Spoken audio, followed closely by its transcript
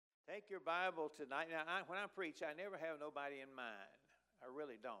Take your Bible tonight. Now, when I preach, I never have nobody in mind. I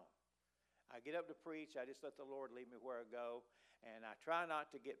really don't. I get up to preach. I just let the Lord lead me where I go. And I try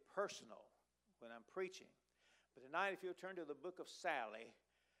not to get personal when I'm preaching. But tonight, if you'll turn to the book of Sally,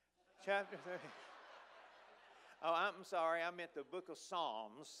 chapter 30. Oh, I'm sorry. I meant the book of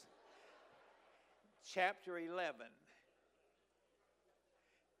Psalms, chapter 11.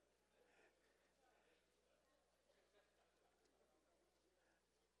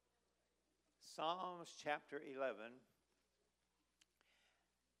 Psalms chapter 11.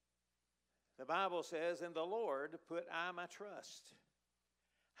 The Bible says, "In the Lord put I my trust.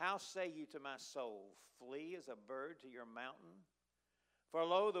 How say you to my soul, flee as a bird to your mountain? For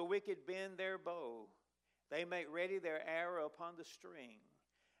lo, the wicked bend their bow. They make ready their arrow upon the string.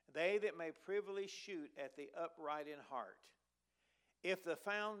 They that may privily shoot at the upright in heart. If the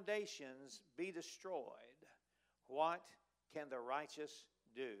foundations be destroyed, what can the righteous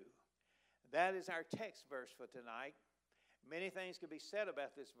do?" That is our text verse for tonight. Many things could be said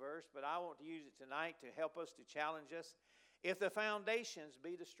about this verse, but I want to use it tonight to help us, to challenge us. If the foundations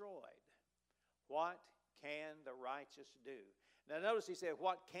be destroyed, what can the righteous do? Now notice he said,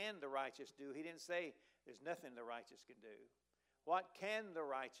 what can the righteous do? He didn't say there's nothing the righteous can do. What can the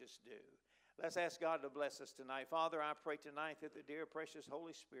righteous do? Let's ask God to bless us tonight. Father, I pray tonight that the dear precious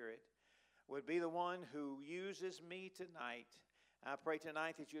Holy Spirit would be the one who uses me tonight. I pray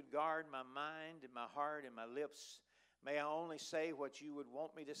tonight that you'd guard my mind and my heart and my lips. May I only say what you would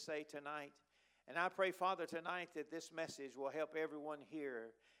want me to say tonight. And I pray, Father, tonight that this message will help everyone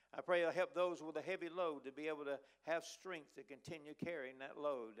here. I pray it'll help those with a heavy load to be able to have strength to continue carrying that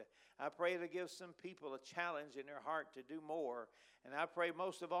load. I pray it'll give some people a challenge in their heart to do more. And I pray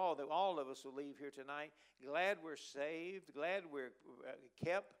most of all that all of us will leave here tonight glad we're saved, glad we're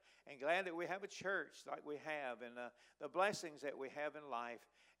kept, and glad that we have a church like we have, and the blessings that we have in life.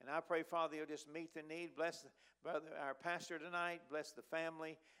 And I pray, Father, you'll just meet the need. Bless our pastor tonight. Bless the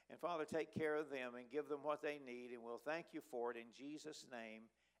family. And, Father, take care of them and give them what they need. And we'll thank you for it in Jesus' name.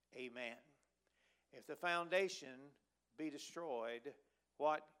 Amen. If the foundation be destroyed,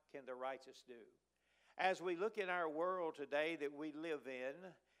 what can the righteous do? As we look at our world today that we live in,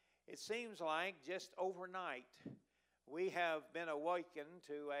 it seems like just overnight we have been awakened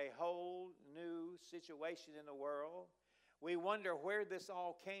to a whole new situation in the world. We wonder where this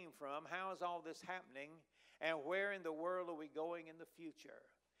all came from, how is all this happening, and where in the world are we going in the future.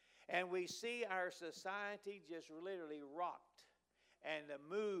 And we see our society just literally rocked and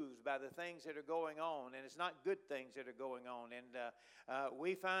moved by the things that are going on, and it's not good things that are going on. And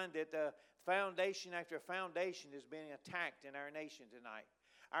we find that foundation after foundation is being attacked in our nation tonight.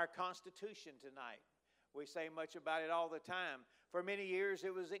 Our Constitution tonight. We say much about it all the time. For many years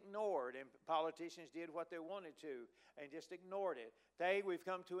it was ignored, and politicians did what they wanted to and just ignored it. Today we've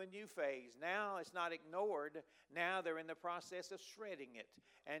come to a new phase. Now it's not ignored. Now they're in the process of shredding it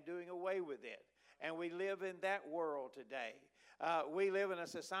and doing away with it. And we live in that world today. We live in a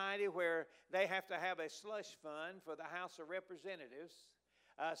society where they have to have a slush fund for the House of Representatives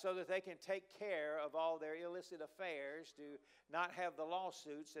so that they can take care of all their illicit affairs, to not have the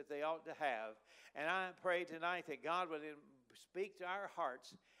lawsuits that they ought to have. And I pray tonight that God would speak to our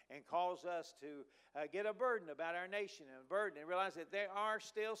hearts and cause us to get a burden about our nation, and a burden, and realize that there are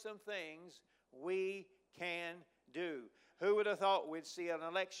still some things we can do. Who would have thought we'd see an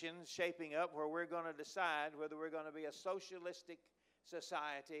election shaping up where we're going to decide whether we're going to be a socialistic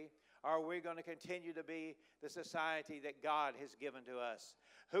society or we're going to continue to be the society that God has given to us?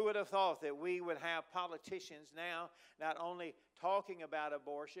 Who would have thought that we would have politicians now not only talking about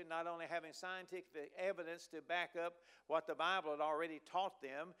abortion, not only having scientific evidence to back up what the Bible had already taught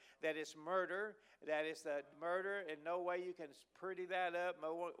them, that it's murder, that it's the murder, and no way you can pretty that up,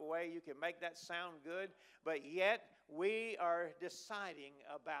 no way you can make that sound good, but yet we are deciding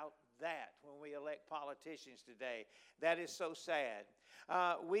about that when we elect politicians today. That is so sad.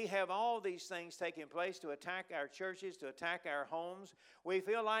 We have all these things taking place to attack our churches, to attack our homes. We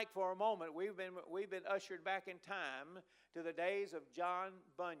feel like for a moment we've been ushered back in time to the days of John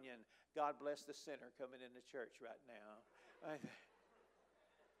Bunyan. God bless the sinner coming into church right now.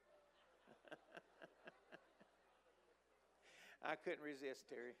 I couldn't resist,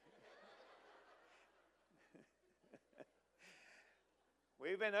 Terry.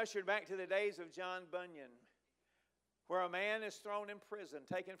 We've been ushered back to the days of John Bunyan, where a man is thrown in prison,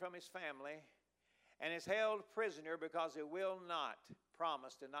 taken from his family, and is held prisoner because he will not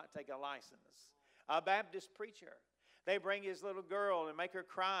promise to not take a license. A Baptist preacher. They bring his little girl and make her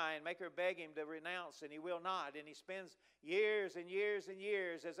cry and make her beg him to renounce, and he will not. And he spends years and years and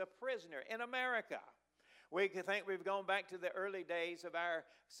years as a prisoner in America, We can think we've gone back to the early days of our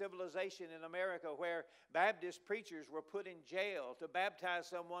civilization in America, where Baptist preachers were put in jail. To baptize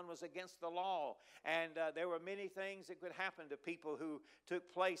someone was against the law, and there were many things that could happen to people who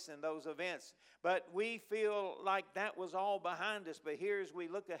took place in those events. But we feel like that was all behind us. But here, as we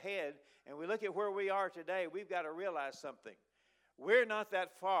look ahead and we look at where we are today, we've got to realize something. We're not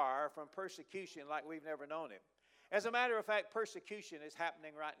that far from persecution like we've never known it. As a matter of fact, persecution is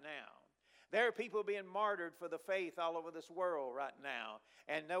happening right now. There are people being martyred for the faith all over this world right now,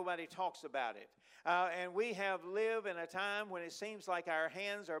 and nobody talks about it. And we have lived in a time when it seems like our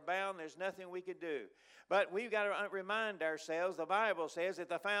hands are bound. There's nothing we could do. But we've got to remind ourselves, the Bible says that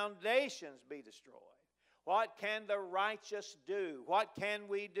the foundations be destroyed. What can the righteous do? What can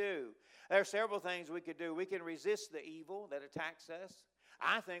we do? There are several things we could do. We can resist the evil that attacks us.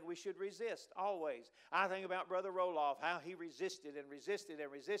 I think we should resist always. I think about Brother Roloff, how he resisted and resisted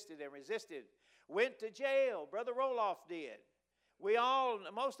and resisted and resisted. Went to jail. Brother Roloff did.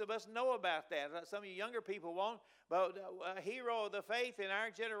 Most of us know about that. Some of you younger people won't. But a hero of the faith in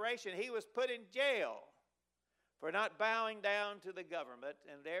our generation, he was put in jail for not bowing down to the government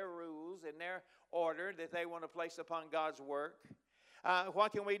and their rules and their order that they want to place upon God's work.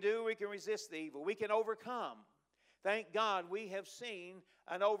 What can we do? We can resist the evil. We can overcome. Thank God we have seen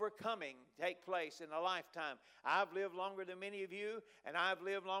an overcoming take place in a lifetime. I've lived longer than many of you, and I've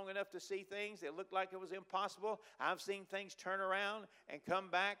lived long enough to see things that looked like it was impossible. I've seen things turn around and come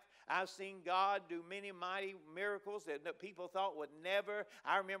back. I've seen God do many mighty miracles that people thought would never.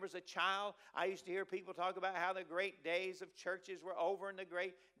 I remember as a child, I used to hear people talk about how the great days of churches were over and the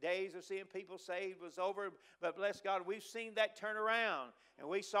great days of seeing people saved was over. But bless God, we've seen that turn around, and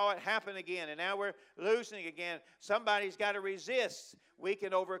we saw it happen again, and now we're loosening again. Somebody's got to resist. We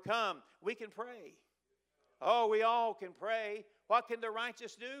can overcome. We can pray. Oh, we all can pray. What can the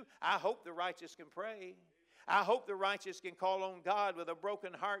righteous do? I hope the righteous can pray. I hope the righteous can call on God with a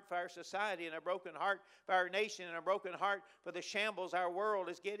broken heart for our society and a broken heart for our nation and a broken heart for the shambles our world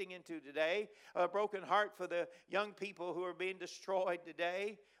is getting into today, a broken heart for the young people who are being destroyed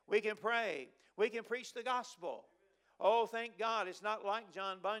today. We can pray. We can preach the gospel. Oh, thank God. It's not like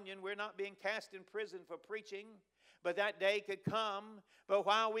John Bunyan. We're not being cast in prison for preaching, but that day could come. But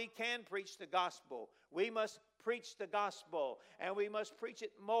while we can preach the gospel, we must preach the gospel, and we must preach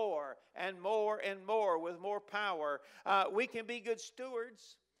it more and more and more with more power. We can be good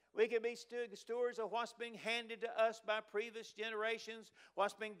stewards. We can be stewards of what's been handed to us by previous generations,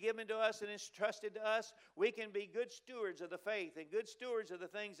 what's been given to us and entrusted to us. We can be good stewards of the faith and good stewards of the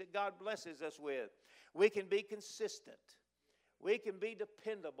things that God blesses us with. We can be consistent. We can be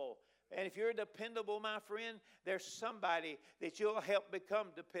dependable. And if you're dependable, my friend, there's somebody that you'll help become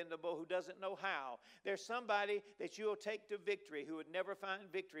dependable who doesn't know how. There's somebody that you'll take to victory who would never find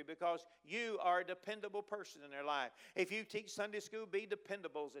victory because you are a dependable person in their life. If you teach Sunday school, be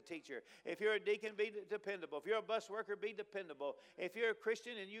dependable as a teacher. If you're a deacon, be dependable. If you're a bus worker, be dependable. If you're a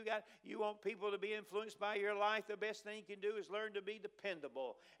Christian and you want people to be influenced by your life, the best thing you can do is learn to be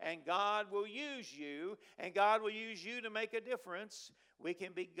dependable. And God will use you, and God will use you to make a difference. We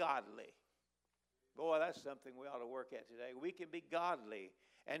can be godly. Boy, that's something we ought to work at today. We can be godly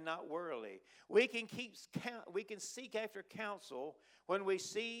and not worldly. We can seek after counsel when we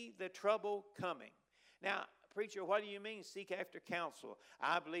see the trouble coming. Now, preacher, what do you mean seek after counsel?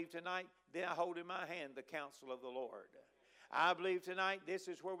 I believe tonight that I hold in my hand the counsel of the Lord. I believe tonight this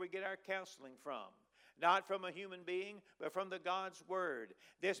is where we get our counseling from. Not from a human being, but from the God's Word.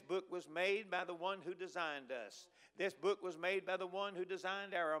 This book was made by the one who designed us. This book was made by the one who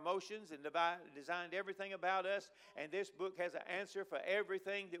designed our emotions and designed everything about us. And this book has an answer for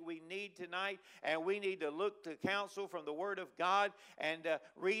everything that we need tonight. And we need to look to counsel from the Word of God and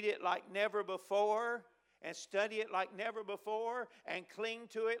read it like never before. And study it like never before, and cling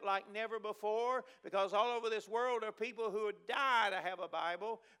to it like never before, because all over this world are people who would die to have a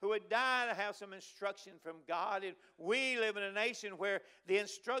Bible, who would die to have some instruction from God. And we live in a nation where the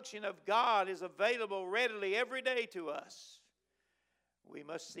instruction of God is available readily every day to us. We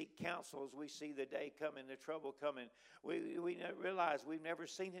must seek counsel as we see the day coming, the trouble coming. We realize we've never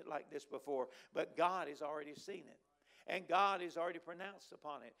seen it like this before, but God has already seen it. And God has already pronounced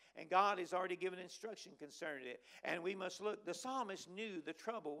upon it. And God has already given instruction concerning it. And we must look. The psalmist knew the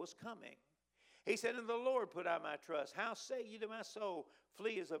trouble was coming. He said, in the Lord put I my trust. How say you to my soul,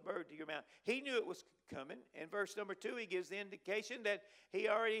 flee as a bird to your mount? He knew it was coming. In verse number 2, he gives the indication that he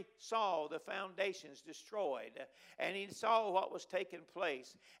already saw the foundations destroyed. And he saw what was taking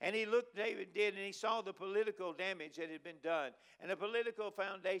place. And he looked, David did, and he saw the political damage that had been done. And the political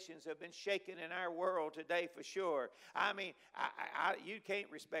foundations have been shaken in our world today for sure. I mean, you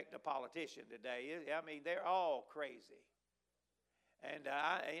can't respect a politician today. I mean, they're all crazy. And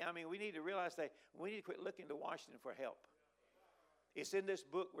I mean, we need to realize that we need to quit looking to Washington for help. It's in this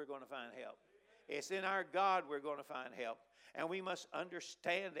book we're going to find help. It's in our God we're going to find help. And we must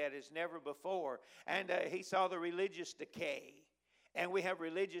understand that as never before. And he saw the religious decay. And we have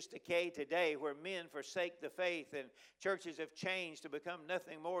religious decay today where men forsake the faith and churches have changed to become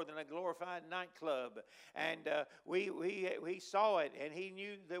nothing more than a glorified nightclub. And we saw it, and he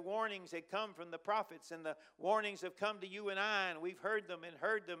knew the warnings had come from the prophets, and the warnings have come to you and I, and we've heard them and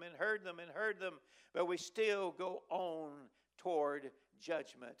heard them and heard them and heard them, but we still go on toward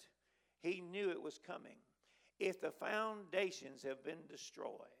judgment. He knew it was coming. If the foundations have been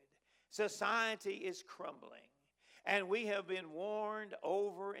destroyed, society is crumbling. And we have been warned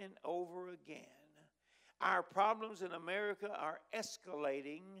over and over again. Our problems in America are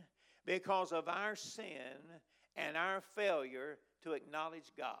escalating because of our sin and our failure to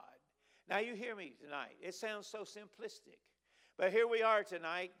acknowledge God. Now you hear me tonight. It sounds so simplistic. But here we are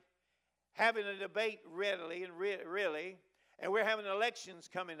tonight having a debate really, and we're having elections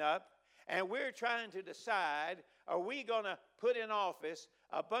coming up, and we're trying to decide, are we going to put in office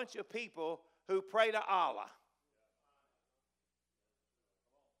a bunch of people who pray to Allah?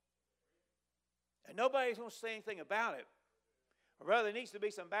 And nobody's going to say anything about it. Or rather, there needs to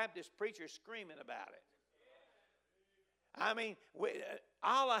be some Baptist preachers screaming about it. I mean,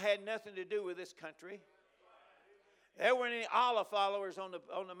 Allah had nothing to do with this country. There weren't any Allah followers on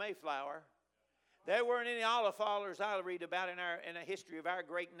the Mayflower. There weren't any Allah followers I read about in the history of our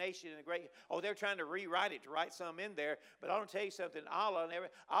great nation. They're trying to rewrite it to write some in there. But I want to tell you something. Allah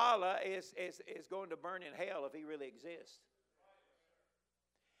is going to burn in hell if he really exists.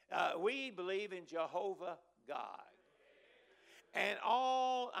 We believe in Jehovah God. And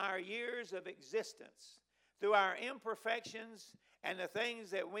all our years of existence, through our imperfections and the things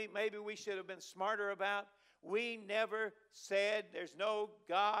that maybe we should have been smarter about, we never said there's no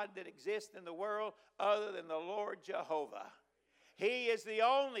God that exists in the world other than the Lord Jehovah. He is the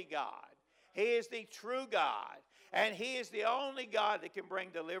only God. He is the true God. And he is the only God that can bring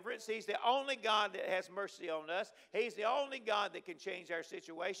deliverance. He's the only God that has mercy on us. He's the only God that can change our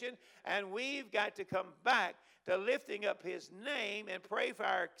situation. And we've got to come back to lifting up his name and pray for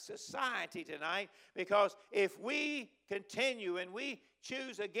our society tonight. Because if we continue and we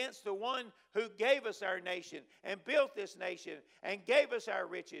choose against the one who gave us our nation and built this nation and gave us our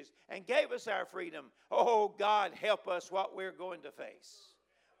riches and gave us our freedom, oh God, help us what we're going to face.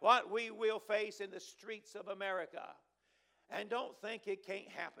 What we will face in the streets of America. And don't think it can't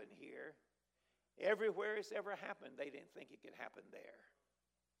happen here. Everywhere it's ever happened, they didn't think it could happen there.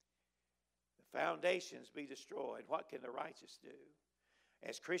 The foundations be destroyed. What can the righteous do?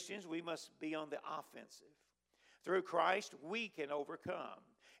 As Christians, we must be on the offensive. Through Christ, we can overcome.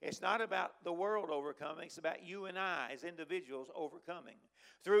 It's not about the world overcoming. It's about you and I as individuals overcoming.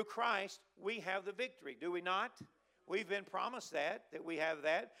 Through Christ, we have the victory. Do we not? We've been promised that we have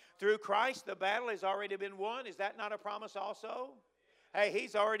that. Through Christ, the battle has already been won. Is that not a promise also? Hey,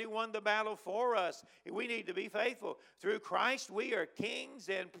 he's already won the battle for us. We need to be faithful. Through Christ, we are kings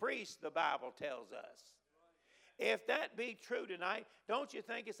and priests, the Bible tells us. If that be true tonight, don't you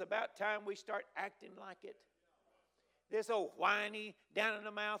think it's about time we start acting like it? This old whiny,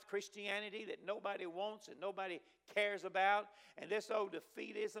 down-in-the-mouth Christianity that nobody wants and nobody cares about, and this old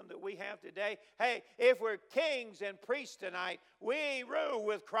defeatism that we have today. Hey, if we're kings and priests tonight, we rule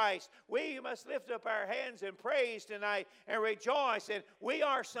with Christ. We must lift up our hands in praise tonight and rejoice, and we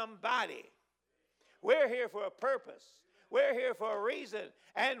are somebody. We're here for a purpose. We're here for a reason,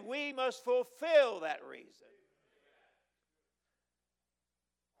 and we must fulfill that reason.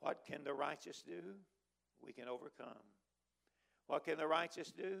 What can the righteous do? We can overcome. What can the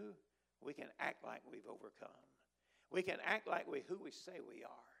righteous do? We can act like we've overcome. We can act like who we say we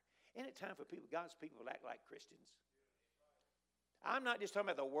are. Isn't it time for God's people to act like Christians? I'm not just talking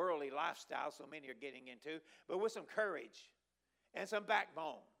about the worldly lifestyle so many are getting into, but with some courage and some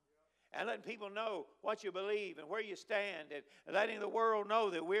backbone. And letting people know what you believe and where you stand, and letting the world know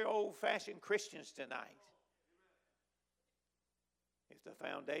that we're old-fashioned Christians tonight. If the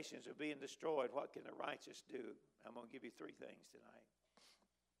foundations are being destroyed, what can the righteous do? I'm going to give you three things tonight.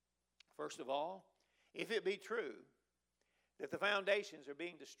 First of all, if it be true that the foundations are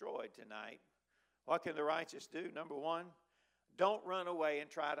being destroyed tonight, What can the righteous do? Number one, don't run away and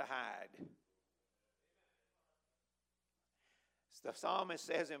try to hide. The psalmist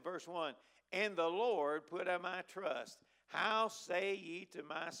says in verse 1, in the Lord put I my trust. How say ye to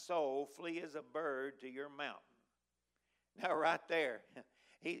my soul, flee as a bird to your mountain? Now right there,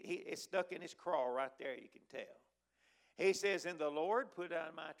 it's stuck in his craw right there, you can tell. He says, in the Lord put I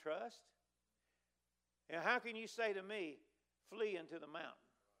my trust. And how can you say to me, flee into the mountain?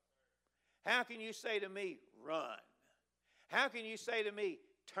 How can you say to me, run? How can you say to me,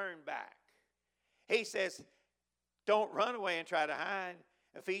 turn back? He says, don't run away and try to hide.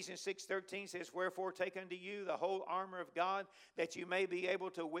 Ephesians 6:13 says, wherefore take unto you the whole armor of God, that you may be able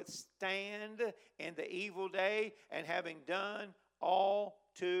to withstand in the evil day, and having done all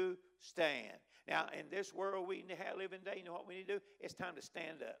to stand. Now, in this world we live in today, you know what we need to do? It's time to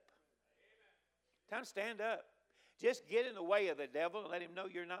stand up. Time to stand up. Just get in the way of the devil and let him know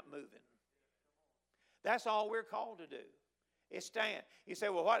you're not moving. That's all we're called to do, is stand. You say,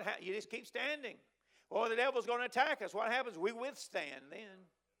 well, what? You just keep standing. Well, the devil's going to attack us. What happens? We withstand then.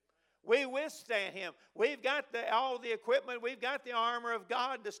 We withstand him. We've got all the equipment. We've got the armor of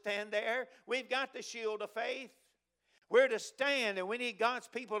God to stand there. We've got the shield of faith. We're to stand, and we need God's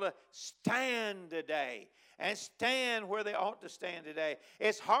people to stand today and stand where they ought to stand today.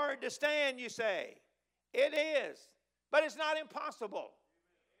 It's hard to stand, you say. It is, but it's not impossible.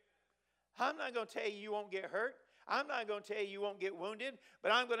 I'm not going to tell you you won't get hurt. I'm not going to tell you you won't get wounded,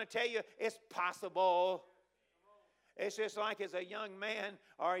 but I'm going to tell you it's possible. It's just like as a young man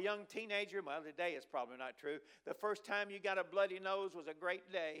or a young teenager. Well, today it's probably not true. The first time you got a bloody nose was a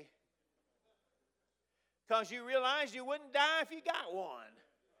great day, because you realized you wouldn't die if you got one.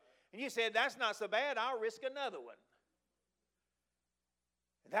 And you said, that's not so bad, I'll risk another one.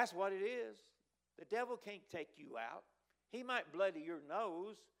 And that's what it is. The devil can't take you out. He might bloody your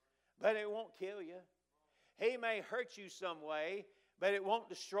nose, but it won't kill you. He may hurt you some way, but it won't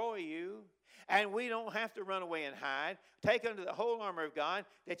destroy you. And we don't have to run away and hide. Take unto the whole armor of God,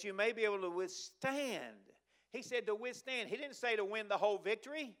 that you may be able to withstand. He said to withstand. He didn't say to win the whole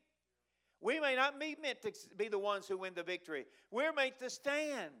victory. We may not be meant to be the ones who win the victory. We're meant to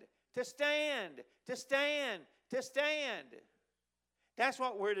stand, to stand, to stand, to stand. That's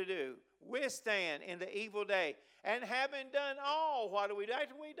what we're to do. Withstand in the evil day. And having done all, what do we do?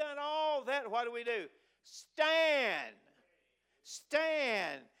 After we've done all that, what do we do? Stand.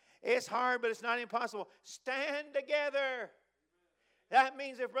 Stand. It's hard, but it's not impossible. Stand together. That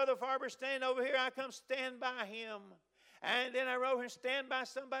means if Brother Farber's standing over here, I come stand by him. And then I run over and stand by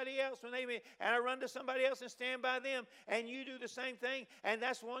somebody else. And I run to somebody else and stand by them. And you do the same thing. And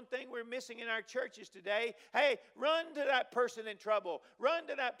that's one thing we're missing in our churches today. Hey, run to that person in trouble. Run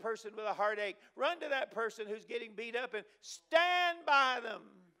to that person with a heartache. Run to that person who's getting beat up and stand by them.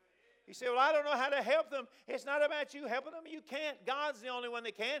 You say, well, I don't know how to help them. It's not about you helping them. You can't. God's the only one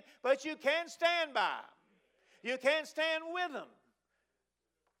that can. But you can stand by them. You can stand with them.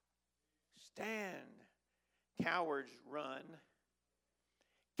 Stand. Cowards run.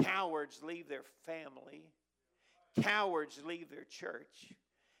 Cowards leave their family. Cowards leave their church.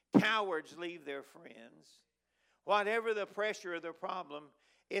 Cowards leave their friends. Whatever the pressure or the problem,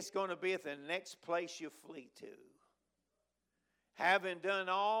 it's going to be at the next place you flee to. Having done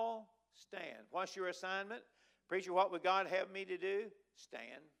all, stand. What's your assignment? Preacher, what would God have me to do?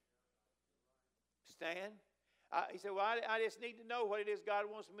 Stand. Stand. He said, well, I just need to know what it is God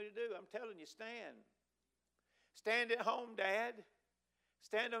wants me to do. I'm telling you, stand. Stand at home, Dad.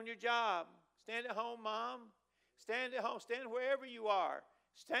 Stand on your job. Stand at home, Mom. Stand at home. Stand wherever you are.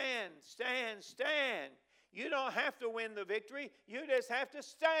 Stand, stand, stand. You don't have to win the victory. You just have to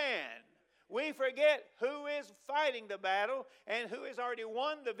stand. We forget who is fighting the battle and who has already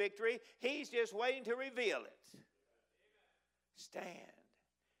won the victory. He's just waiting to reveal it. Stand.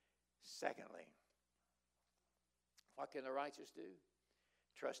 Secondly, what can the righteous do?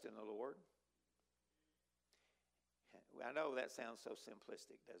 Trust in the Lord. I know that sounds so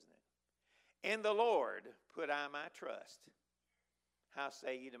simplistic, doesn't it? In the Lord put I my trust. How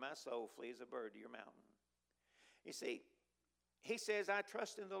say ye to my soul, flee as a bird to your mountain? You see, he says, I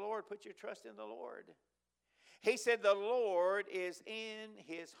trust in the Lord. Put your trust in the Lord. He said the Lord is in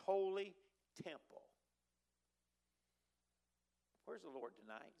his holy temple. Where's the Lord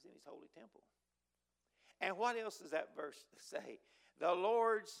tonight? He's in his holy temple. And what else does that verse say? The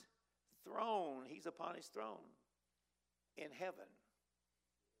Lord's throne, he's upon his throne in heaven,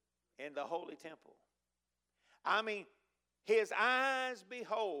 in the holy temple. I mean, his eyes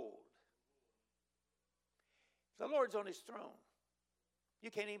behold. The Lord's on his throne. You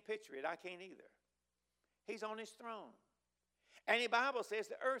can't even picture it. I can't either. He's on his throne. And the Bible says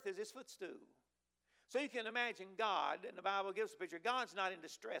the earth is his footstool. So you can imagine God, and the Bible gives a picture. God's not in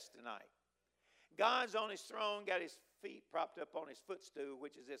distress tonight. God's on his throne, got his feet propped up on his footstool,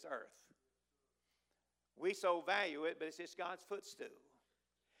 which is this earth. We so value it, but it's just God's footstool.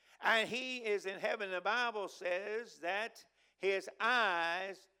 And he is in heaven. The Bible says that his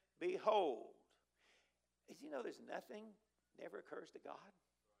eyes behold. Did you know there's nothing never occurs to God?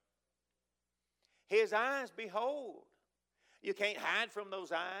 His eyes behold. You can't hide from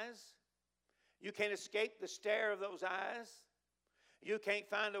those eyes. You can't escape the stare of those eyes. You can't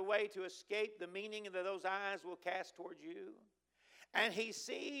find a way to escape the meaning that those eyes will cast towards you. And he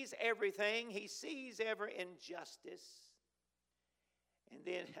sees everything. He sees every injustice. And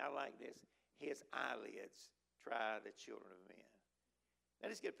then, I like this, his eyelids try the children of men. Now,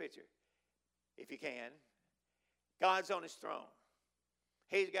 let's get a picture, if you can. God's on his throne.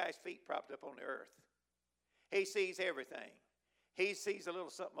 He's got his feet propped up on the earth. He sees everything. He sees a little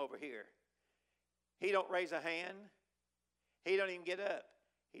something over here. He don't raise a hand. He don't even get up.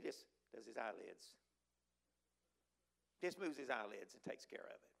 He just does his eyelids. Just moves his eyelids and takes care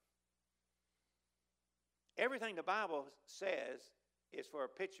of it. Everything the Bible says is for a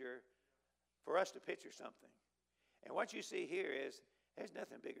picture, for us to picture something. And what you see here is there's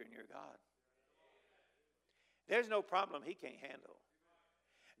nothing bigger than your God. There's no problem he can't handle.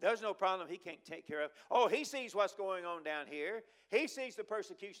 There's no problem he can't take care of. Oh, he sees what's going on down here. He sees the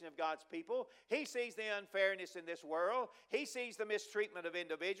persecution of God's people. He sees the unfairness in this world. He sees the mistreatment of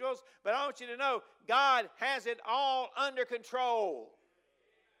individuals. But I want you to know, God has it all under control.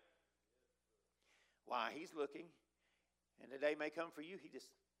 Why? He's looking. And the day may come for you, he just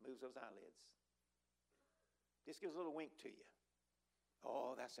moves those eyelids. Just gives a little wink to you.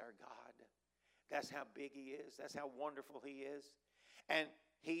 Oh, that's our God. That's how big he is. That's how wonderful he is. And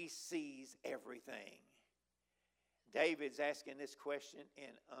he sees everything. David's asking this question in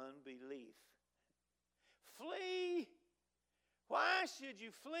unbelief. Flee. Why should you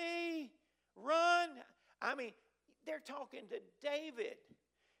flee? Run. I mean, they're talking to David,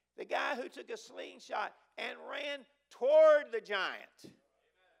 the guy who took a slingshot and ran toward the giant.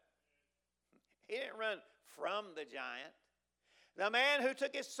 He didn't run from the giant. The man who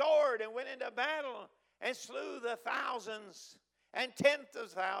took his sword and went into battle and slew the thousands and tenths of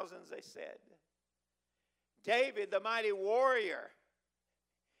thousands, they said. David, the mighty warrior,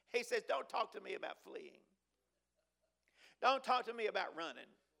 he says, don't talk to me about fleeing. Don't talk to me about running.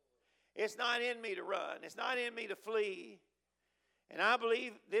 It's not in me to run. It's not in me to flee. And I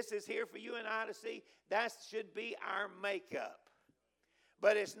believe this is here for you and I to see. That should be our makeup.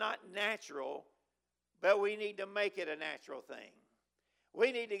 But it's not natural, but we need to make it a natural thing.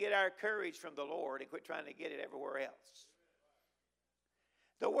 We need to get our courage from the Lord and quit trying to get it everywhere else.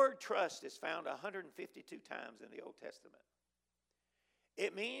 The word trust is found 152 times in the Old Testament.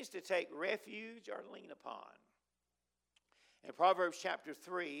 It means to take refuge or lean upon. In Proverbs chapter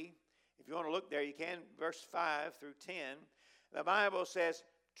 3, if you want to look there, you can, verse 5 through 10, the Bible says,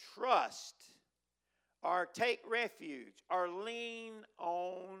 trust or take refuge or lean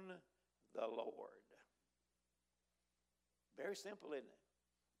on the Lord. Very simple, isn't it?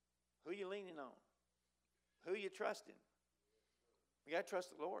 Who are you leaning on? Who are you trusting? You got to trust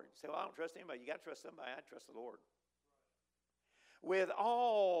the Lord. You say, well, I don't trust anybody. You got to trust somebody. I trust the Lord. With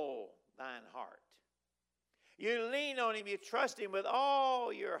all thine heart. You lean on him. You trust him with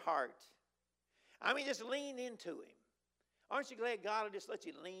all your heart. I mean, just lean into him. Aren't you glad God will just let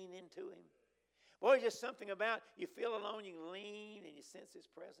you lean into him? Boy, just something about you feel alone, you lean and you sense his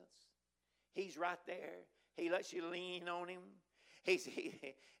presence. He's right there. He lets you lean on him.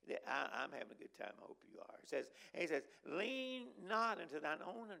 I'm having a good time. I hope you are. He says, lean not unto thine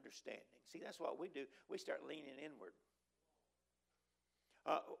own understanding. See, that's what we do. We start leaning inward.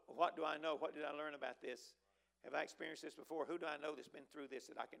 What do I know? What did I learn about this? Have I experienced this before? Who do I know that's been through this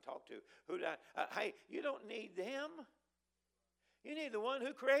that I can talk to? Hey, you don't need them. You need the one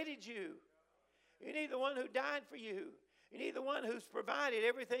who created you. You need the one who died for you. You need the one who's provided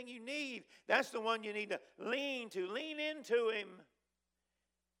everything you need. That's the one you need to lean to. Lean into him.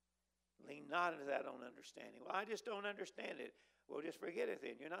 Lean not into that own understanding. Well, I just don't understand it. Well, just forget it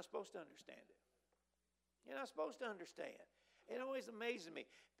then. You're not supposed to understand it. You're not supposed to understand. It always amazes me.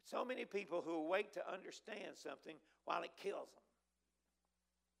 So many people who wait to understand something while it kills them.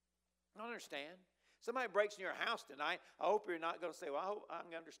 I don't understand. Somebody breaks in your house tonight. I hope you're not going to say, well, I hope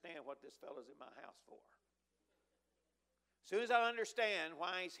I'm going to understand what this fellow's in my house for. As soon as I understand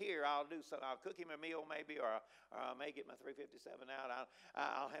why he's here, I'll do something. I'll cook him a meal maybe, or I may get my 357 out.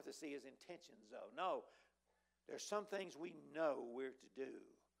 I'll have to see his intentions, though. No, there's some things we know we're to do,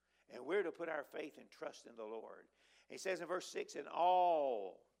 and we're to put our faith and trust in the Lord. He says in verse 6, in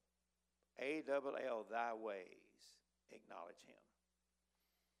all A-double-L, thy ways. Acknowledge him.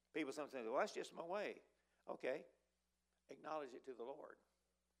 People sometimes say, well, that's just my way. Okay. Acknowledge it to the Lord.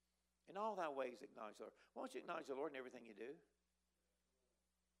 In all thy ways, acknowledge the Lord. Why don't you acknowledge the Lord in everything you do?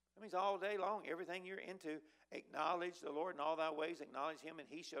 That means all day long, everything you're into, acknowledge the Lord in all thy ways, acknowledge him, and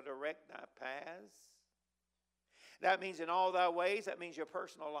he shall direct thy paths. That means in all thy ways, that means your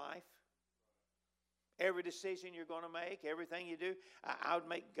personal life. Every decision you're going to make, everything you do, I would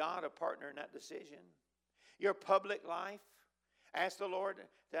make God a partner in that decision. Your public life, ask the Lord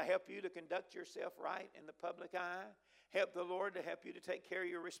to help you to conduct yourself right in the public eye. Help the Lord to help you to take care of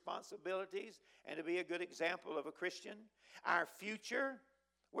your responsibilities and to be a good example of a Christian. Our future,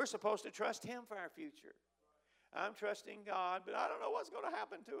 we're supposed to trust him for our future. I'm trusting God, but I don't know what's going to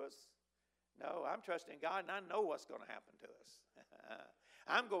happen to us. No, I'm trusting God, and I know what's going to happen to us.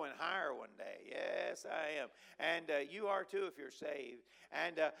 I'm going higher one day. Yes, I am. And you are too if you're saved.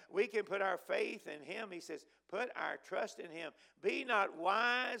 And we can put our faith in him. He says, put our trust in him. Be not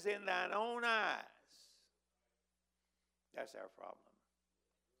wise in thine own eyes. That's our problem.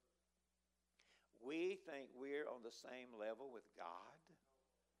 We think we're on the same level with God.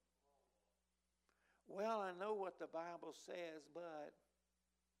 Well, I know what the Bible says, but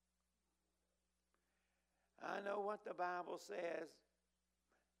I know what the Bible says.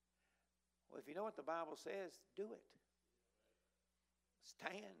 Well, if you know what the Bible says, do it.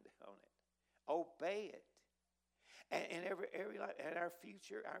 Stand on it. Obey it. And every life, and our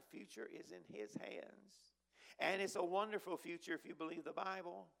future is in his hands. And it's a wonderful future if you believe the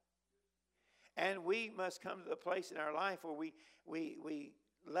Bible. And we must come to the place in our life where we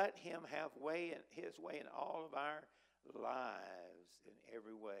let him have his way in all of our lives in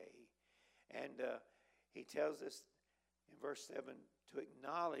every way. And he tells us in verse 7 to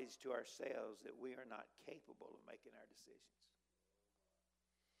acknowledge to ourselves that we are not capable of making our decisions.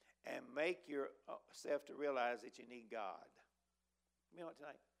 And make yourself to realize that you need God. You know what,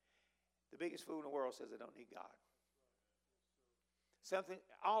 tonight? The biggest fool in the world says they don't need God.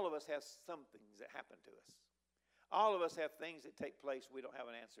 All of us have some things that happen to us. All of us have things that take place we don't have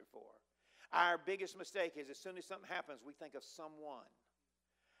an answer for. Our biggest mistake is as soon as something happens, we think of someone.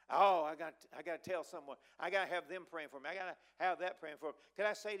 Oh, I got to tell someone. I got to have them praying for me. I got to have that praying for me. Can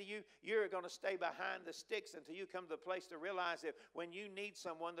I say to you, you're going to stay behind the sticks until you come to the place to realize that when you need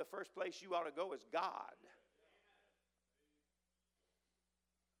someone, the first place you ought to go is God.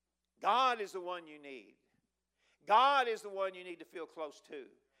 God is the one you need. God is the one you need to feel close to.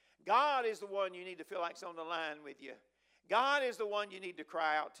 God is the one you need to feel like's on the line with you. God is the one you need to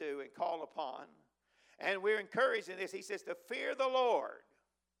cry out to and call upon. And we're encouraged in this. He says to fear the Lord.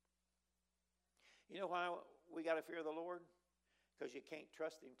 You know why we got to fear the Lord? Because you can't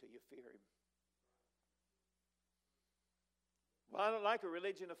trust him till you fear him. Well, I don't like a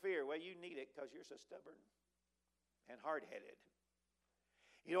religion of fear. Well, you need it because you're so stubborn and hard-headed.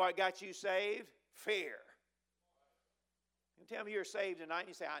 You know what got you saved? Fear. You tell me you're saved tonight and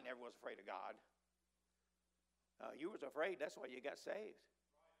you say, I never was afraid of God. You was afraid. That's why you got saved.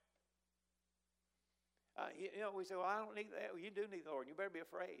 We say, well, I don't need that. Well, you do need the Lord. You better be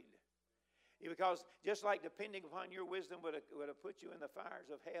afraid. Because just like depending upon your wisdom would have put you in the fires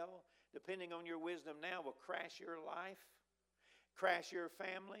of hell, depending on your wisdom now will crash your life, crash your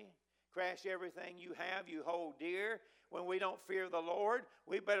family, crash everything you have, you hold dear. When we don't fear the Lord,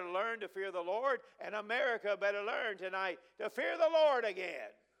 we better learn to fear the Lord, and America better learn tonight to fear the Lord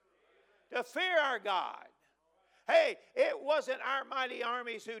again, to fear our God. Hey, it wasn't our mighty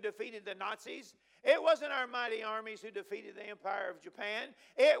armies who defeated the Nazis. It wasn't our mighty armies who defeated the Empire of Japan.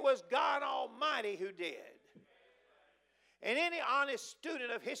 It was God Almighty who did. And any honest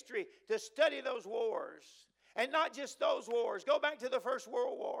student of history to study those wars, and not just those wars, go back to the First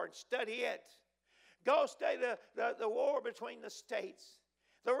World War and study it. Go study the war between the states.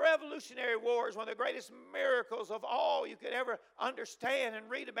 The Revolutionary War is one of the greatest miracles of all you could ever understand and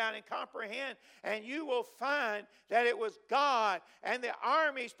read about and comprehend. And you will find that it was God and the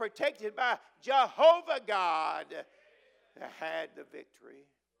armies protected by Jehovah God that had the victory.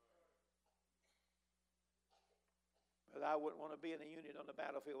 But I wouldn't want to be in a unit on the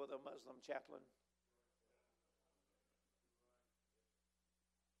battlefield with a Muslim chaplain.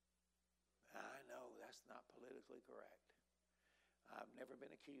 I know that's not politically correct. I've never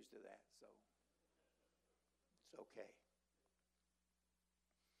been accused of that, so it's okay.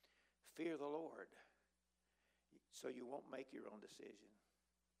 Fear the Lord so you won't make your own decision.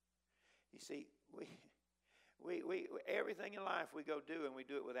 You see, we everything in life we go do, and we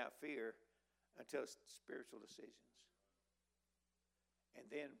do it without fear until it's spiritual decisions. And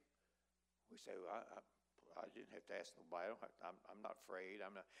then we say, well, I didn't have to ask nobody. I'm not afraid.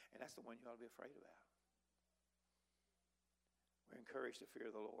 I'm not, and that's the one you ought to be afraid about. We're encouraged to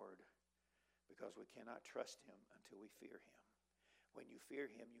fear the Lord because we cannot trust him until we fear him. When you fear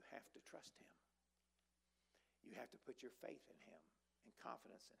him, you have to trust him. You have to put your faith in him and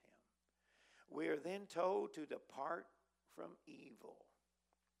confidence in him. We are then told to depart from evil.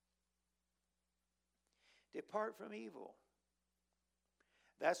 Depart from evil.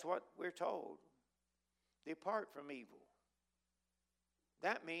 That's what we're told. Depart from evil.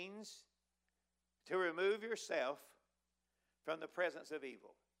 That means to remove yourself from the presence of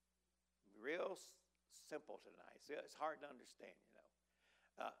evil. Real simple tonight. It's hard to understand,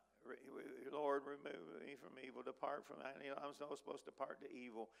 Lord, remove me from evil. Depart from that. I'm not supposed to depart to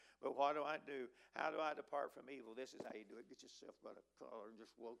evil. But what do I do? How do I depart from evil? This is how you do it. Get yourself by the collar and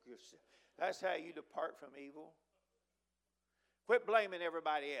just woke yourself. That's how you depart from evil. Quit blaming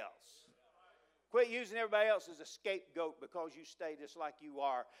everybody else. Quit using everybody else as a scapegoat because you stay just like you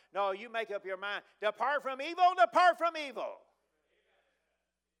are. No, you make up your mind. Depart from evil, depart from evil.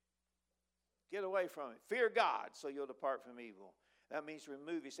 Get away from it. Fear God so you'll depart from evil. That means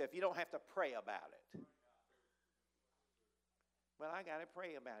remove yourself. You don't have to pray about it. Well, I got to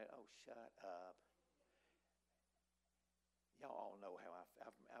pray about it. Oh, shut up. Y'all all know how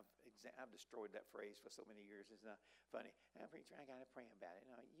I've destroyed that phrase for so many years. It's not funny. Preacher, I got to pray about it.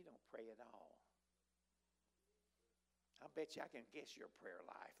 No, you don't pray at all. I bet you I can guess your prayer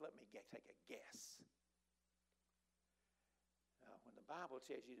life. Let me take a guess. When the Bible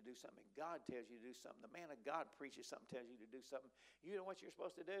tells you to do something, God tells you to do something, the man of God preaches something, tells you to do something, you know what you're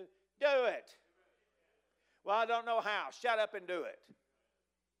supposed to do? Do it. Well, I don't know how. Shut up and do it.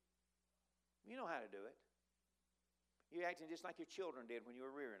 You know how to do it. You're acting just like your children did when you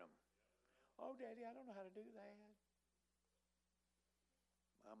were rearing them. Oh, Daddy, I don't know how to do that.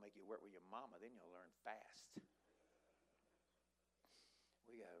 I'll make you work with your mama, then you'll learn fast.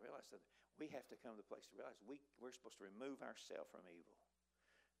 We got to realize that we have to come to the place to realize we're supposed to remove ourselves from evil.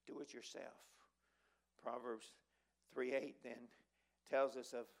 Do it yourself. Proverbs 3:8 then tells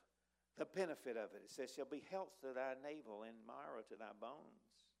us of the benefit of it. It says, shall be health to thy navel and marrow to thy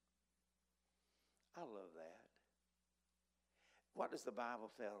bones. I love that. What does the Bible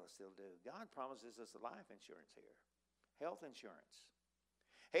tell us he'll do? God promises us life insurance here. Health insurance.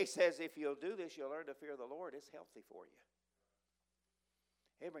 He says if you'll do this, you'll learn to fear the Lord. It's healthy for you.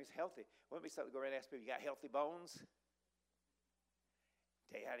 Everybody's healthy. Wouldn't it be something to go around and ask people, you got healthy bones?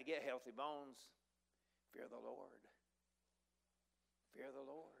 Tell you how to get healthy bones. Fear the Lord. Fear the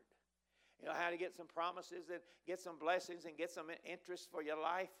Lord. You know how to get some promises and get some blessings and get some interest for your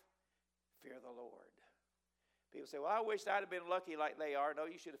life? Fear the Lord. People say, well, I wish I'd have been lucky like they are. No,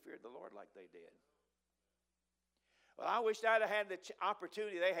 you should have feared the Lord like they did. Well, I wish I'd have had the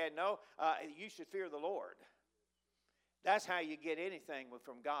opportunity they had. No, you should fear the Lord. That's how you get anything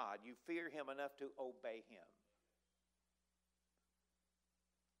from God. You fear him enough to obey him.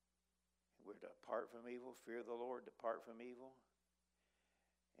 We're to depart from evil, fear the Lord, depart from evil,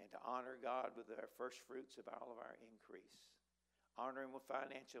 and to honor God with our first fruits of all of our increase. Honor him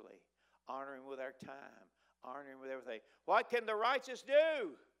financially. Honor him with our time. Honor him with everything. What can the righteous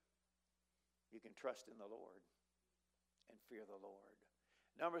do? You can trust in the Lord and fear the Lord.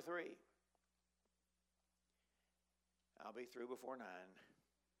 Number 3. I'll be through before 9.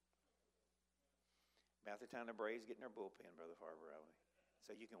 About the time the Braves get in their bullpen, Brother Farber.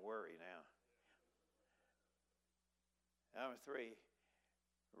 So you can worry now. Number 3,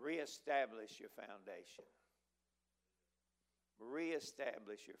 reestablish your foundation.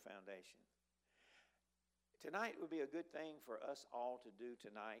 Reestablish your foundation. Tonight would be a good thing for us all to do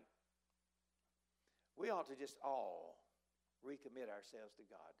tonight. We ought to just all recommit ourselves to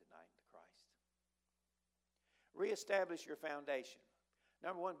God tonight, to Christ. Reestablish your foundation.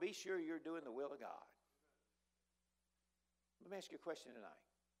 Number 1, be sure you're doing the will of God. Let me ask you a question tonight.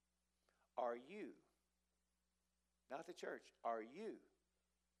 Are you, not the church, are you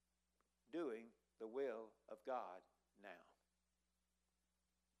doing the will of God now?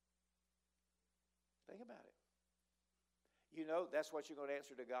 Think about it. You know that's what you're going to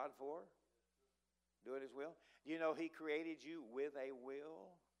answer to God for? Doing his will? You know he created you with a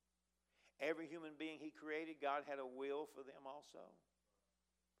will? Every human being he created, God had a will for them also.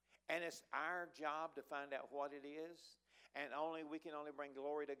 And it's our job to find out what it is. And we can only bring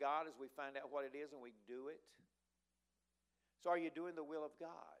glory to God as we find out what it is and we do it. So are you doing the will of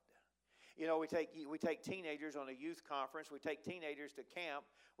God? You know, we take teenagers on a youth conference. We take teenagers to camp.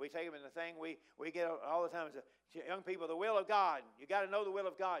 We take them in the thing we get all the time. Young people, the will of God. You got to know the will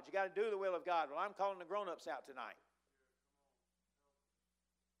of God. You got to do the will of God. Well, I'm calling the grown-ups out tonight.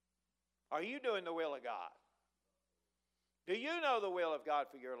 Are you doing the will of God? Do you know the will of God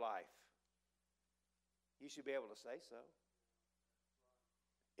for your life? You should be able to say so.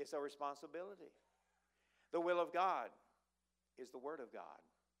 It's a responsibility. The will of God is the Word of God.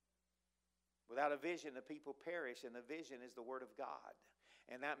 Without a vision, the people perish, and the vision is the Word of God.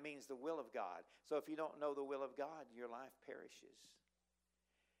 And that means the will of God. So if you don't know the will of God, your life perishes.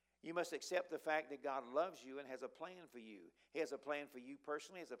 You must accept the fact that God loves you and has a plan for you. He has a plan for you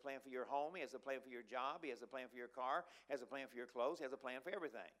personally. He has a plan for your home. He has a plan for your job. He has a plan for your car. He has a plan for your clothes. He has a plan for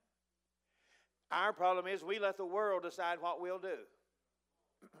everything. Our problem is we let the world decide what we'll do.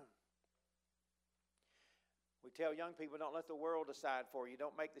 We tell young people, don't let the world decide for you.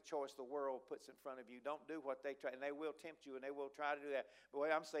 Don't make the choice the world puts in front of you. Don't do what they try. And they will tempt you and they will try to do that. But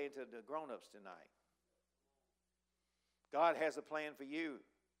what I'm saying to the grown-ups tonight, God has a plan for you.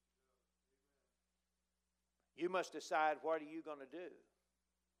 You must decide what are you going to do.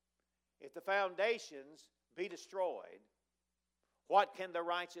 If the foundations be destroyed, what can the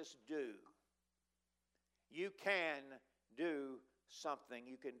righteous do? You can do something.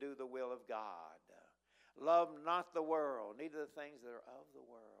 You can do the will of God. Love not the world, neither the things that are of the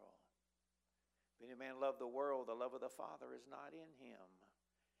world. If any man love the world, the love of the Father is not in him.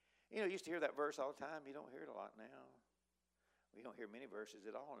 You know, you used to hear that verse all the time. You don't hear it a lot now. We don't hear many verses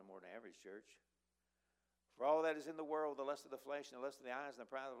at all anymore in the average church. For all that is in the world, the lust of the flesh and the lust of the eyes and the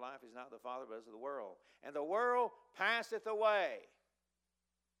pride of life is not the Father, but is of the world. And the world passeth away,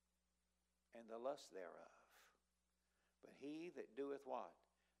 and the lust thereof. But he that doeth what?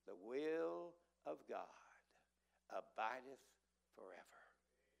 The will of God abideth forever.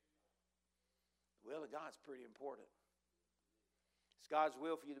 The will of God's pretty important. It's God's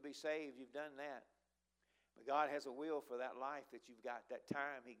will for you to be saved. You've done that. But God has a will for that life that you've got, that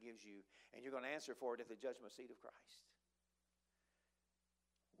time He gives you, and you're going to answer for it at the judgment seat of Christ.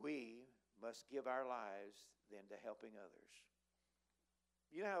 We must give our lives then to helping others.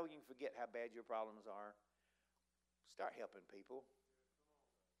 You know how you can forget how bad your problems are? Start helping people.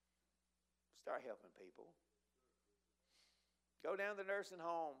 Start helping people. Go down to the nursing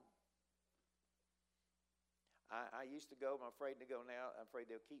home. I used to go. I'm afraid to go now. I'm afraid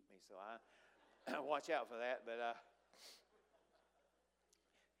they'll keep me, so I watch out for that. But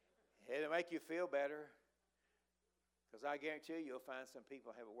it'll make you feel better, because I guarantee you'll find some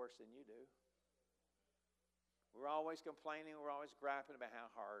people have it worse than you do. We're always complaining. We're always griping about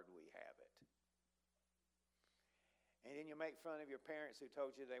how hard we have it. And then you make fun of your parents who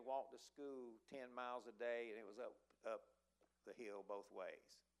told you they walked to school 10 miles a day and it was up the hill both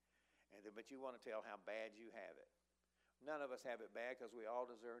ways. But you want to tell how bad you have it. None of us have it bad, because we all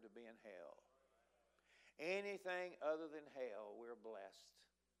deserve to be in hell. Anything other than hell, we're blessed.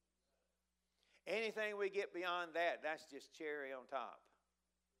 Anything we get beyond that, that's just cherry on top.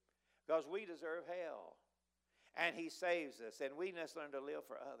 Because we deserve hell. And He saves us. And we must learn to live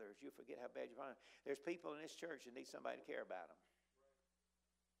for others. You forget how bad you're finding. There's people in this church that need somebody to care about them.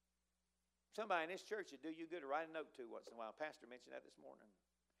 Somebody in this church would do you good to write a note to once in a while. Pastor mentioned that this morning.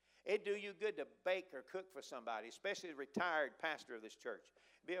 It'd do you good to bake or cook for somebody, especially the retired pastor of this church.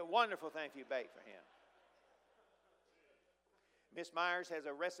 It'd be a wonderful thing if you bake for him. Miss Myers has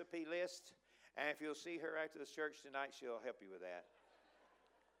a recipe list, and if you'll see her after the church tonight, she'll help you with that.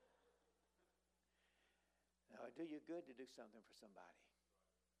 No, it'd do you good to do something for somebody.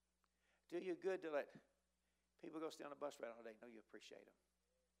 Do you good to let people go stay on the bus ride all day, know you appreciate them.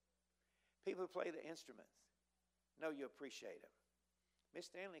 People who play the instruments, know you appreciate them. Miss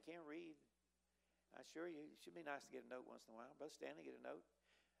Stanley can't read. I assure you, it should be nice to get a note once in a while. Brother Stanley, get a note.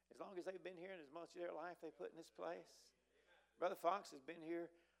 As long as they've been here and as much of their life they put in this place. Brother Fox has been here.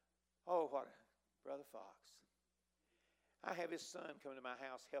 Oh, Brother Fox. I have his son coming to my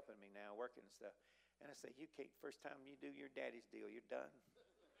house helping me now, working and stuff. And I say, you can't, first time you do your daddy's deal, you're done.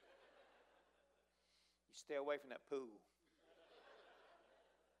 You stay away from that pool.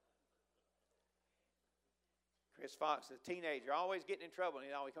 Chris Fox, a teenager, always getting in trouble, and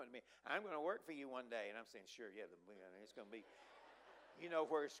he'd always come to me, I'm going to work for you one day. And I'm saying, sure, yeah, it's going to be, you know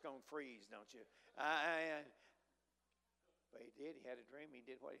where it's going to freeze, don't you? But he did. He had a dream. He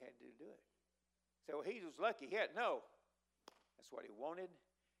did what he had to do it. So he was lucky. No. That's what he wanted.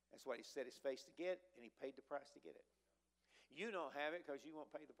 That's what he set his face to get, and he paid the price to get it. You don't have it because you won't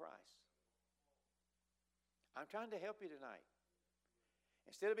pay the price. I'm trying to help you tonight.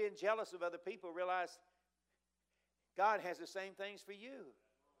 Instead of being jealous of other people, realize God has the same things for you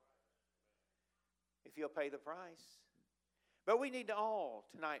if you'll pay the price. But we need to all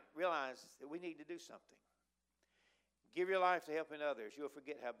tonight realize that we need to do something. Give your life to helping others. You'll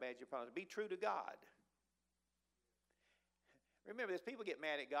forget how bad your problems are. Be true to God. Remember this, people get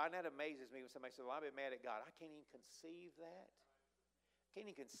mad at God, and that amazes me when somebody says, well, I've been mad at God. I can't even conceive that. Can't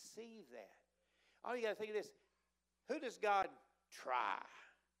even conceive that. All you got to think of this, who does God try?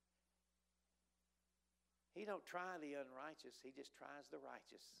 He don't try the unrighteous. He just tries the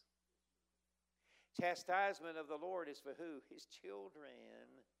righteous. Chastisement of the Lord is for who? His children.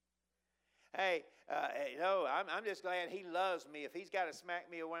 Hey, I'm just glad He loves me. If He's got to smack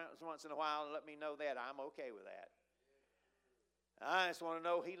me once in a while and let me know that, I'm okay with that. I just want to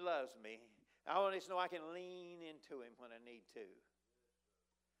know He loves me. I want to just know I can lean into Him when I need to.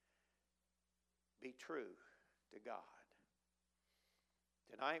 Be true to God.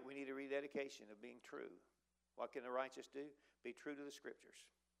 Tonight we need a rededication of being true. What can the righteous do? Be true to the Scriptures.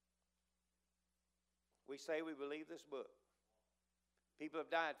 We say we believe this book. People have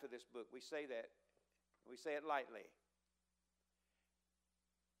died for this book. We say that. We say it lightly.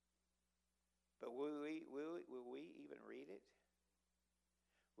 But will we even read it?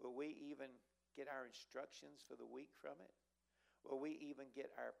 Will we even get our instructions for the week from it? Will we even get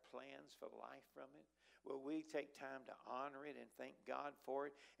our plans for life from it? Will we take time to honor it and thank God for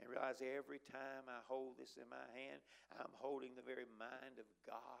it and realize every time I hold this in my hand, I'm holding the very mind of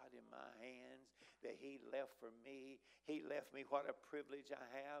God in my hands that He left for me. He left me. What a privilege I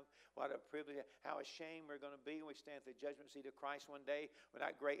have. What a privilege. How ashamed we're going to be when we stand at the judgment seat of Christ one day with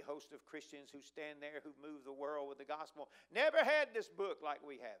that great host of Christians who stand there, who move the world with the gospel. Never had this book like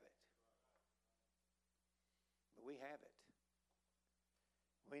we have it. But we have it.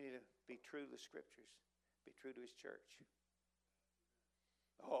 We need to be true to the Scriptures. Be true to His church.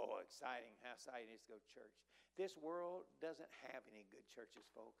 Oh, exciting. How exciting it is to go to church. This world doesn't have any good churches,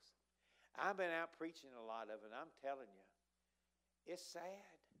 folks. I've been out preaching a lot of it. I'm telling you. It's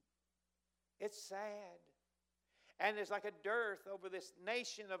sad. It's sad. And there's like a dearth over this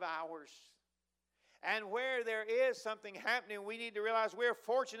nation of ours. And where there is something happening, we need to realize we're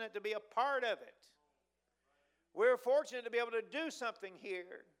fortunate to be a part of it. We're fortunate to be able to do something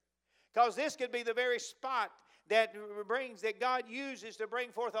here. Because this could be the very spot that God uses to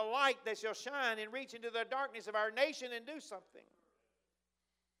bring forth a light that shall shine and reach into the darkness of our nation and do something.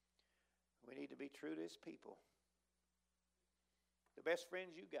 We need to be true to His people. The best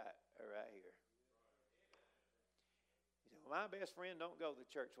friends you got are right here. You say, well, my best friend don't go to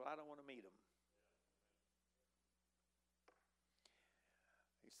church. Well, I don't want to meet them.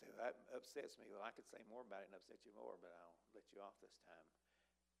 You say, well, that upsets me. Well, I could say more about it and upset you more, but I'll let you off this time.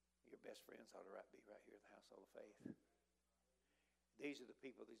 Your best friends ought to be right here at the household of faith. These are the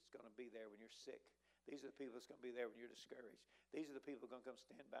people that's going to be there when you're sick. These are the people that's going to be there when you're discouraged. These are the people that are going to come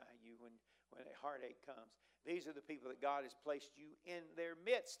stand by you when a heartache comes. These are the people that God has placed you in their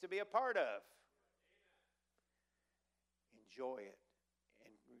midst to be a part of. Enjoy it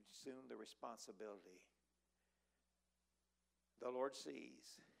and assume the responsibility. The Lord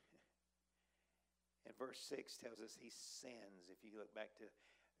sees. And verse 6 tells us He sends. If you look back to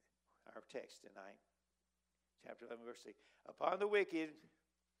our text tonight, chapter 11, verse 6. Upon the wicked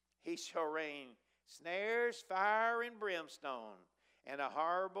He shall rain snares, fire, and brimstone, and a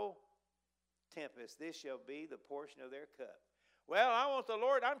horrible tempest. This shall be the portion of their cup. Well,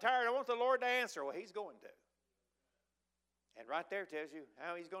 I'm tired. I want the Lord to answer. Well, He's going to. And right there tells you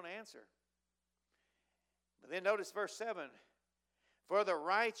how He's going to answer. But then notice verse 7. For the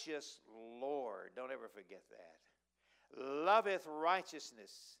righteous Lord, don't ever forget that, loveth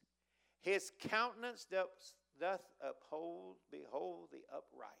righteousness. His countenance doth behold the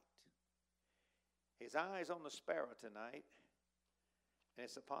upright. His eye is on the sparrow tonight, and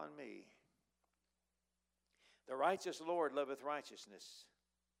it's upon me. The righteous Lord loveth righteousness.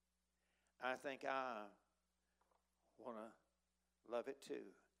 I think I want to love it too.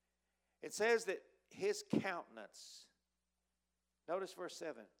 It says that His countenance, notice verse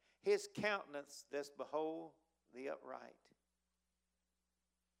 7, His countenance doth behold the upright.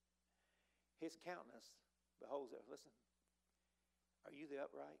 His countenance beholds it. Listen, are you the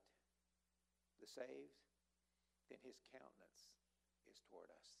upright, the saved? Then His countenance is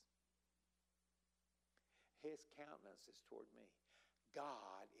toward us. His countenance is toward me.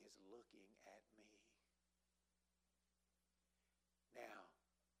 God is looking at me. Now,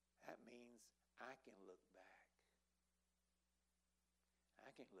 that means I can look back. I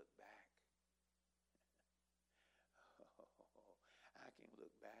can look back. I can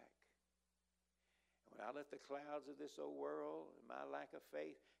look back. When I let the clouds of this old world and my lack of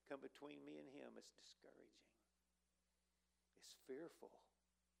faith come between me and Him, it's discouraging. It's fearful.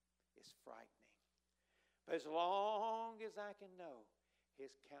 It's frightening. But as long as I can know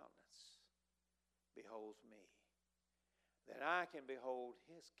His countenance beholds me, then I can behold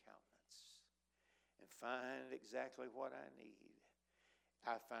His countenance and find exactly what I need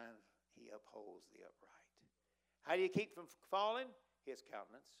I find he upholds the upright. How do you keep from falling? His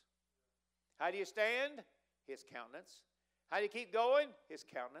countenance. How do you stand? His countenance. How do you keep going? His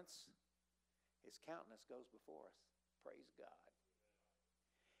countenance. His countenance goes before us. Praise God.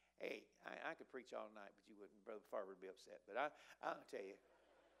 Hey, I could preach all night, but you wouldn't. Brother Farber would be upset. But I'll tell you,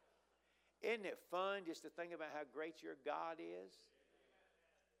 isn't it fun just to think about how great your God is?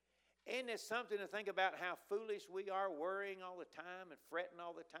 Isn't it something to think about how foolish we are, worrying all the time and fretting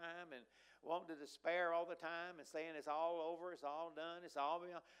all the time and wanting to despair all the time and saying it's all over, it's all done, it's all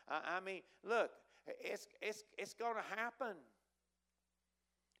beyond. I mean, look, it's going to happen.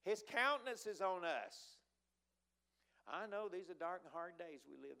 His countenance is on us. I know these are dark and hard days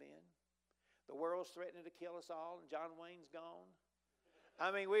we live in. The world's threatening to kill us all, and John Wayne's gone.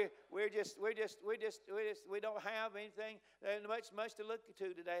 I mean, we don't have anything much to look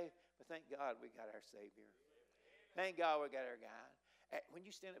to today. But thank God we got our Savior. Thank God we got our God. When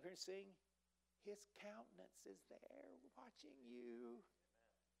you stand up here and sing, His countenance is there watching you.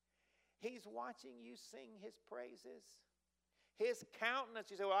 He's watching you sing His praises. His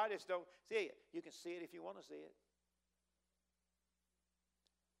countenance. You say, well, I just don't see it. You can see it if you want to see it.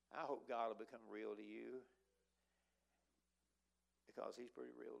 I hope God will become real to you, because He's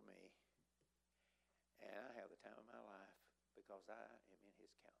pretty real to me. And I have the time of my life because I am in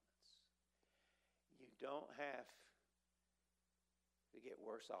His countenance. You don't have to get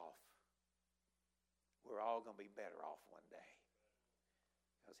worse off. We're all going to be better off one day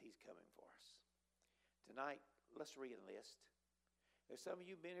because He's coming for us. Tonight, let's re-enlist. There's some of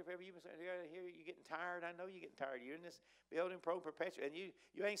you been here forever. You've been here. You're getting tired. I know you're getting tired. You're in this building perpetual, and you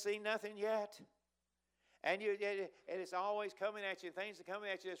ain't seen nothing yet. And it's always coming at you. Things are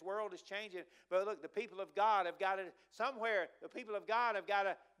coming at you. This world is changing. But look, the people of God have got to, somewhere, the people of God have got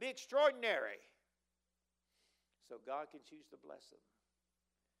to be extraordinary. So God can choose to bless them.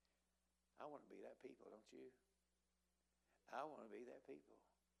 I want to be that people, don't you? I want to be that people.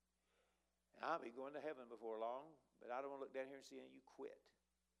 And I'll be going to heaven before long, but I don't want to look down here and see you quit.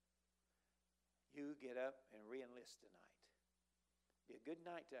 You get up and re-enlist tonight. Be a good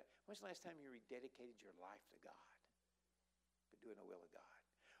night tonight. When's the last time you rededicated your life to God? For doing the will of God.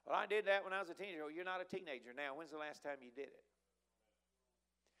 Well, I did that when I was a teenager. Well, you're not a teenager now. When's the last time you did it?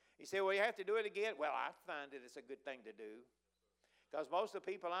 You say, well, you have to do it again. Well, I find that it's a good thing to do. Because most of the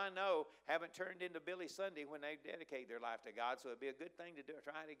people I know haven't turned into Billy Sunday when they dedicate their life to God, so it'd be a good thing to do.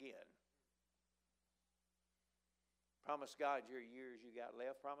 Try it again. Promise God your years you got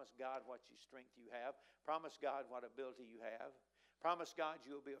left. Promise God what strength you have. Promise God what ability you have. Promise God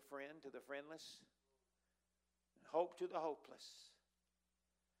you will be a friend to the friendless and hope to the hopeless.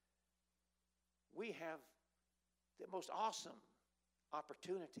 We have the most awesome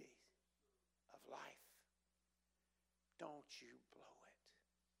opportunity of life. Don't you blow it.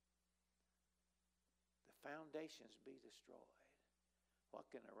 The foundations be destroyed. What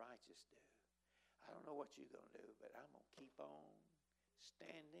can the righteous do? I don't know what you're going to do, but I'm going to keep on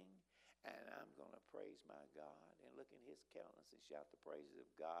standing, and I'm going to praise my God and look in His countenance and shout the praises of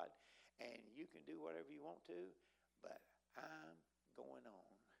God. And you can do whatever you want to, but I'm going on.